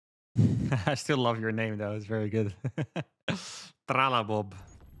I still love your name though. It's very good. Tralabob.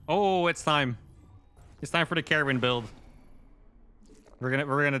 Oh, it's time. It's time for the Carwin build. We're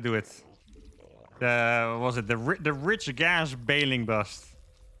gonna do it. What was it the rich gas bailing bust?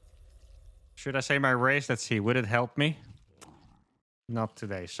 Should I say my race? Let's see. Would it help me? Not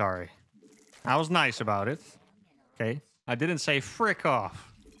today. Sorry. I was nice about it. Okay. I didn't say frick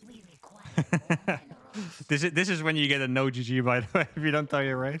off. This is when you get a no GG, by the way, if you don't tell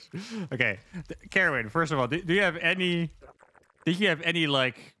your race. Okay. Carwin, first of all, do you have any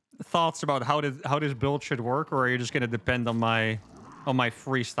like thoughts about how this build should work, or are you just gonna depend on my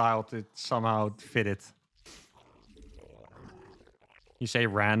freestyle to somehow fit it? You say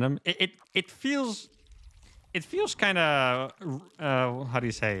random. It feels kind of how do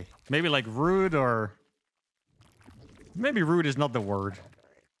you say? Maybe like rude, or maybe rude is not the word.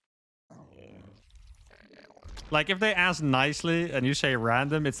 Like if they ask nicely and you say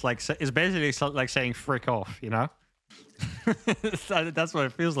random, it's basically like saying frick off, you know? That's what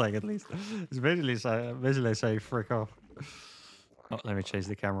it feels like, at least. It's basically saying frick off. Oh, let me change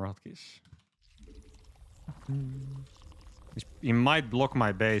the camera hotkeys. He might block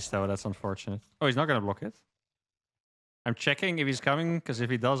my base, though. That's unfortunate. Oh, he's not going to block it. I'm checking if he's coming, because if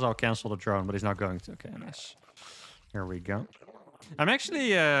he does, I'll cancel the drone, but he's not going to. Okay, nice. Here we go. I'm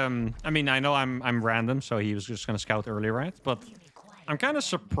actually, I mean, I know I'm random, so he was just going to scout early, right? But I'm kind of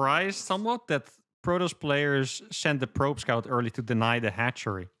surprised somewhat that Protoss players sent the probe scout early to deny the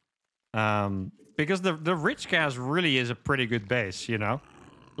hatchery. Because the rich gas really is a pretty good base, you know?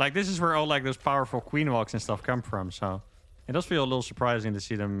 Like, this is where all, like, those powerful queen walks and stuff come from, so it does feel a little surprising to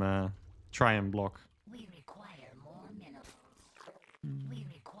see them try and block. We require more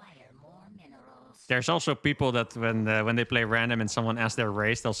minerals. There's also people that when they play random and someone asks their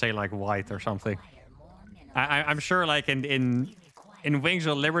race, they'll say like white or something. I'm sure like in Wings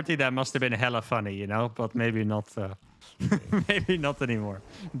of Liberty that must have been hella funny, you know, but maybe not. Maybe not anymore.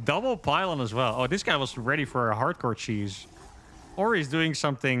 Double pylon as well. Oh, this guy was ready for a hardcore cheese, or he's doing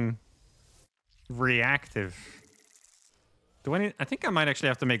something reactive. I think I might actually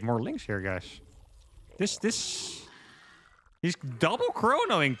have to make more links here, guys. He's double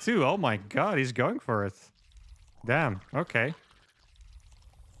chronoing too. Oh my god, he's going for it. Damn, okay.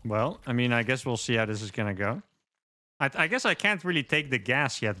 Well, I mean, I guess we'll see how this is gonna go. I guess I can't really take the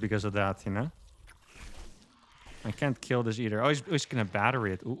gas yet because of that, you know? I can't kill this either. Oh, he's gonna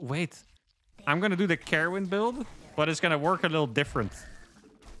battery it. Ooh, wait. I'm gonna do the Carwin build, but it's gonna work a little different.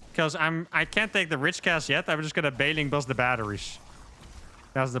 Because I can't take the rich gas yet. I'm just gonna bailing bust the batteries.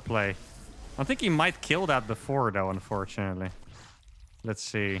 That's the play. I think he might kill that before, though, unfortunately. Let's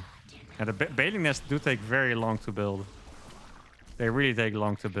see. And the bailing nests do take very long to build. They really take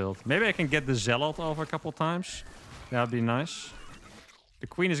long to build. Maybe I can get the Zealot off a couple times. That'd be nice. The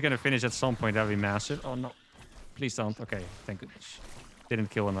Queen is going to finish at some point. That'd be massive. Oh, no. Please don't. Okay, thank goodness. Didn't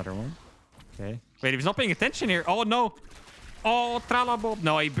kill another one. Okay. Wait, he's not paying attention here. Oh, no. Oh, Tralabob.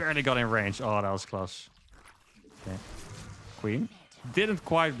 No, he barely got in range. Oh, that was close. Okay. Queen. Didn't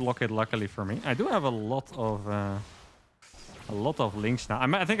quite block it, luckily for me. I do have a lot of links now.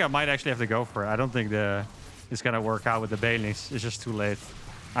 I think I might actually have to go for it. I don't think it's gonna work out with the bailings. It's just too late.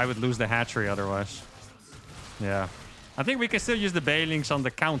 I would lose the hatchery otherwise. Yeah. I think we can still use the bailings on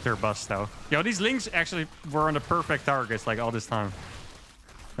the counter bus, though. Yo, these links actually were on the perfect targets, like, all this time.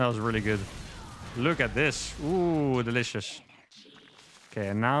 That was really good. Look at this. Ooh, delicious. Okay,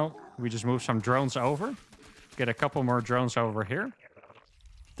 and now we just move some drones over. Get a couple more drones over here.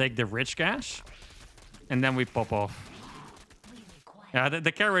 Take the rich gas. And then we pop off. Yeah,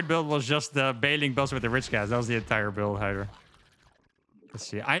 the carrot build was just the bailing bus with the rich gas. That was the entire build, Hyder. Let's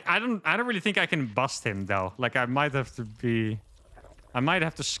see. I don't really think I can bust him, though. Like, I might have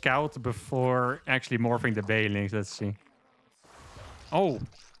to scout before actually morphing the bailings. Let's see. Oh.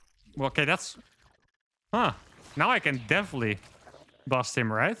 Well, okay, that's... Huh. Now I can definitely bust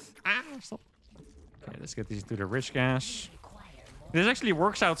him, right? Ah, stop. Okay, let's get these to the rich gas. This actually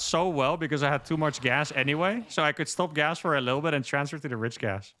works out so well because I had too much gas anyway. So I could stop gas for a little bit and transfer to the rich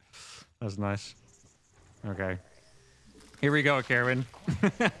gas. That's nice. Okay. Here we go, Carwin.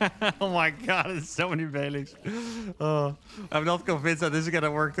 Oh my god, there's so many bailings. Oh, I'm not convinced that this is going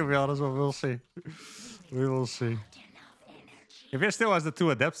to work, to be honest, but we'll see. We will see. If he still has the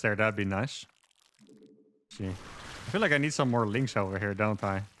 2 adepts there, that'd be nice. Let's see. I feel like I need some more links over here, don't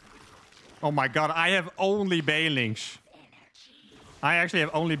I? Oh my god, I have only bailings. I actually have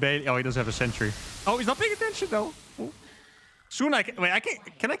only bailings. Oh, he does have a sentry. Oh, he's not paying attention, though. Oh. Soon I can... Wait,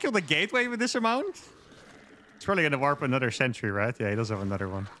 can I kill the gateway with this amount? It's probably going to warp another sentry, right? Yeah, he does have another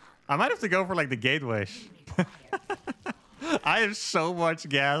one. I might have to go for, like, the gateways. I have so much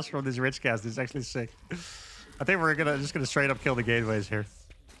gas from this rich gas. This is actually sick. I think we're just gonna straight up kill the gateways here.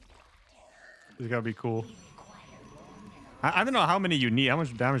 This is gonna be cool. I don't know how many you need. How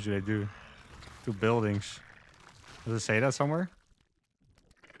much damage do they do to buildings? Does it say that somewhere?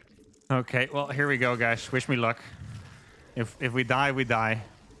 Okay, well, here we go, guys. Wish me luck. If we die, we die.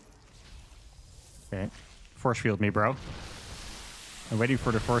 Okay. Force field me, bro. I'm waiting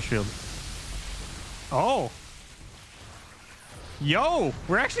for the force field. Oh! Yo!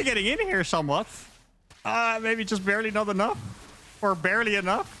 We're actually getting in here somewhat. Maybe just barely not enough. Or barely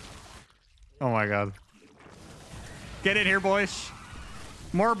enough. Oh my god. Get in here, boys.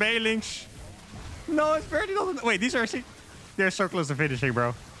 More bailings. No, it's barely not enough. Wait, these are... They're so close to finishing,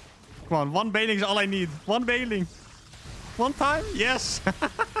 bro. Come on, one bailing is all I need. One bailing. One time? Yes.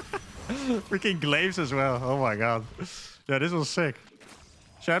 Freaking glaives as well. Oh my god. Yeah, this was sick.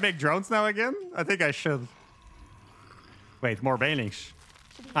 Should I make drones now again? I think I should. Wait, more bailings.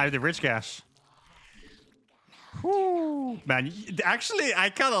 I have the rich gas. Whew. Man, actually, I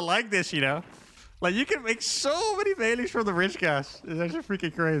kind of like this, you know? Like, you can make so many bailings from the rich gas. It's actually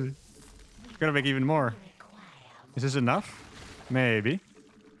freaking crazy. Gonna make even more. Is this enough? Maybe.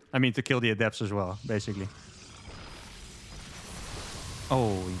 I mean, to kill the adepts as well, basically.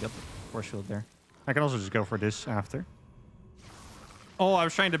 Oh, you got the force field there. I can also just go for this after. Oh, I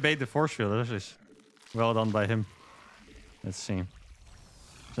was trying to bait the force field. This is well done by him. Let's see.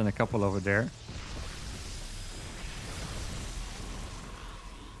 There's a couple over there.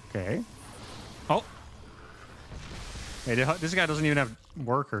 Okay. Oh. Wait, this guy doesn't even have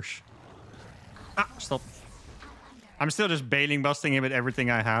workers. Ah, stop. I'm still just bailing, busting him with everything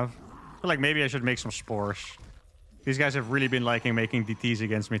I have. I feel like maybe I should make some spores. These guys have really been liking making DTs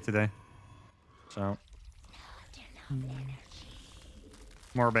against me today. So.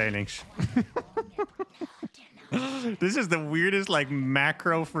 More bailings. This is the weirdest, like,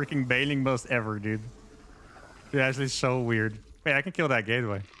 macro freaking bailing bust ever, dude. It's actually so weird. Wait, I can kill that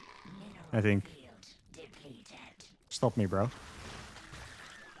gateway. I think. Stop me, bro.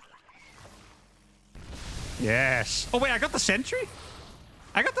 Yes. Oh, wait, I got the sentry?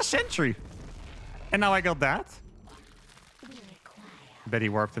 I got the sentry. And now I got that. Bet he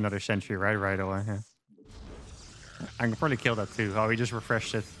warped another sentry right away. Yeah. I can probably kill that too. Oh, he just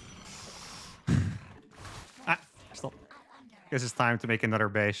refreshed it. Ah, stop. Guess it's time to make another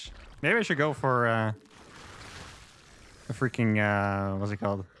base. Maybe I should go for a freaking, what's it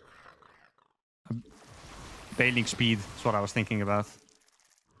called? Bailing speed. That's what I was thinking about.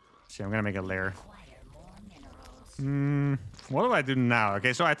 See, I'm gonna make a lair. What do I do now?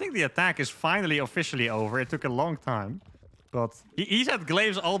 Okay, so I think the attack is finally officially over. It took a long time. But he's had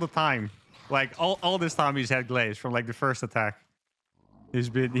glaives all the time. Like, all this time he's had glaives from, like, the first attack. He's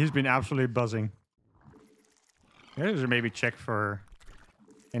been absolutely buzzing. Maybe maybe check for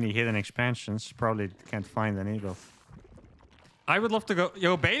any hidden expansions. Probably can't find any, but... I would love to go...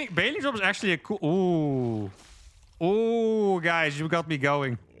 Yo, Bailing Drop is actually a cool... Ooh. Ooh, guys, you got me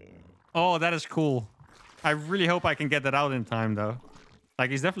going. Oh, that is cool. I really hope I can get that out in time, though.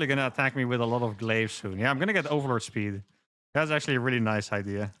 Like, he's definitely going to attack me with a lot of glaives soon. Yeah, I'm going to get Overlord speed. That's actually a really nice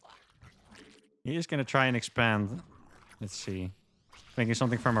idea. He is going to try and expand. Let's see. Making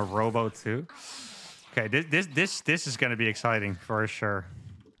something from a robo, too. Okay, this is going to be exciting for sure.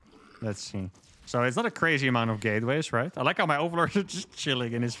 Let's see. So it's not a crazy amount of gateways, right? I like how my Overlords are just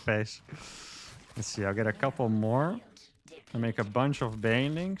chilling in his face. Let's see. I'll get a couple more. I'll make a bunch of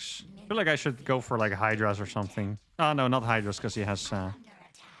Banelings. I feel like I should go for like Hydras or something. Oh, no, not Hydras, because he has...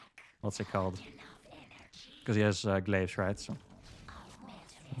 what's it called? Because he has glaives, right? So.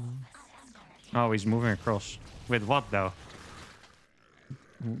 Oh, he's moving across. With what, though?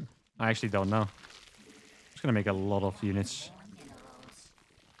 I actually don't know. I'm just going to make a lot of units.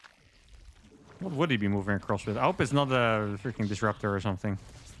 What would he be moving across with? I hope it's not a freaking disruptor or something.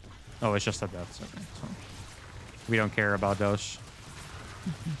 Oh, it's just a death. Okay, so we don't care about those.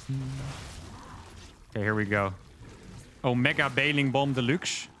 Okay, here we go. Omega Bailing Bomb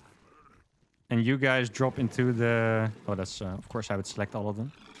Deluxe. And you guys drop into the... Oh, that's... of course, I would select all of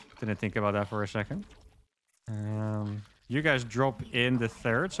them. Didn't think about that for a second. You guys drop in the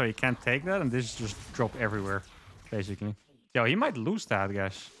third, so you can't take that. And this just drop everywhere, basically. Yo, he might lose that,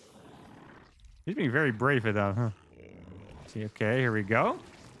 guys. He's being very brave with that, huh? See, okay, here we go.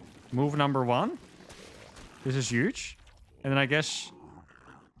 Move number 1. This is huge. And then I guess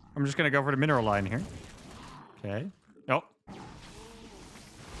I'm just going to go for the mineral line here. Okay. Oh.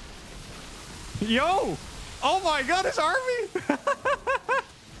 Yo! Oh my god, his army!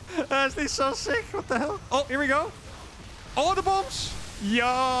 That's so sick. What the hell? Oh, here we go. Oh, the bombs!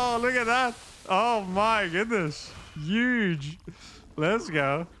 Yo, look at that. Oh my goodness. Huge. Let's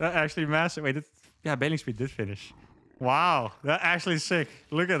go. That actually massive. Wait, yeah, bailing speed did finish. Wow, that actually sick.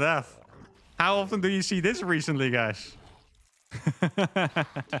 Look at that. How often do you see this recently, guys?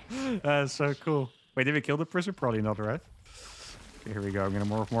 That's so cool. Wait, did we kill the prison? Probably not, right? Okay, here we go. I'm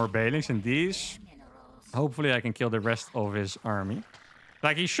gonna more bailings and these. Hopefully I can kill the rest of his army.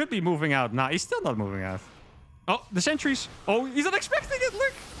 Like, he should be moving out now. He's still not moving out. Oh, the sentries. Oh, he's not expecting it.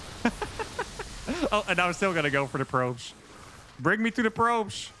 Look. Oh, and now I'm still gonna go for the probes. Bring me to the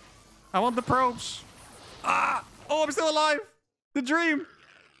probes. I want the probes. Ah! Oh, I'm still alive. The dream.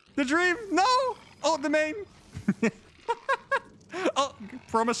 The dream. No. Oh, the main. Oh,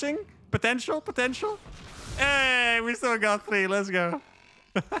 promising. Potential. Hey, we still got 3. Let's go.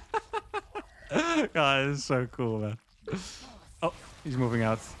 God, this is so cool, man. Oh, he's moving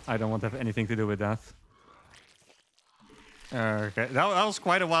out. I don't want to have anything to do with that. Okay, that was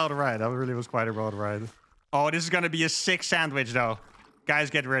quite a wild ride. That really was quite a wild ride. Oh, this is gonna be a sick sandwich, though. Guys,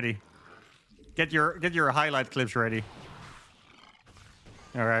 get ready. Get your highlight clips ready.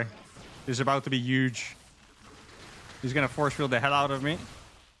 All right, this is about to be huge. He's gonna force field the hell out of me.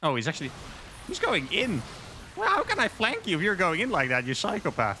 Oh, he's going in. Well, how can I flank you if you're going in like that, you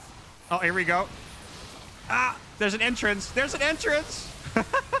psychopath? Oh, here we go. Ah, there's an entrance. There's an entrance.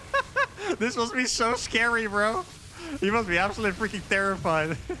 This must be so scary, bro. You must be absolutely freaking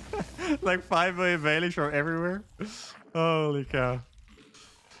terrified. Like 5 million bailings from everywhere. Holy cow.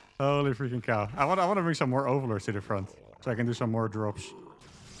 Holy freaking cow. I want to bring some more overlords to the front so I can do some more drops.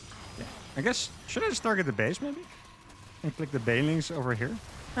 Yeah. I guess, should I just target the base maybe? And click the bailings over here?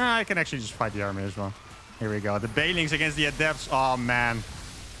 Ah, I can actually just fight the army as well. Here we go. The bailings against the adepts. Oh, man.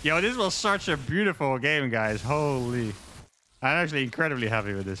 Yo, this was such a beautiful game, guys. Holy. I'm actually incredibly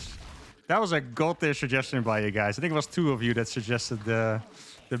happy with this. That was a god-tier suggestion by you guys. I think it was 2 of you that suggested the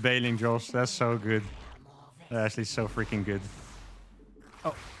bailing drops. That's so good. That's actually so freaking good.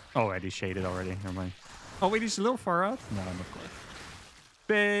 Oh, already shaded already. Never mind. Oh, wait, he's a little far out? No, not quite.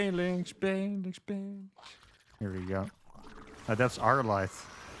 Bailings. Here we go. That's our light.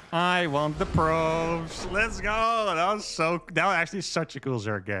 I want the probes. Let's go. That was actually such a cool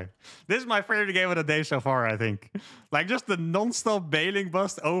Zerg game. This is my favorite game of the day so far, I think. Like, just the non-stop bailing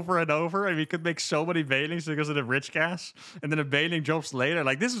bust over and over. And we could make so many bailings because of the rich gas. And then the bailing drops later.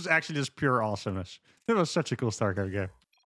 Like, this was actually just pure awesomeness. It was such a cool StarCraft game.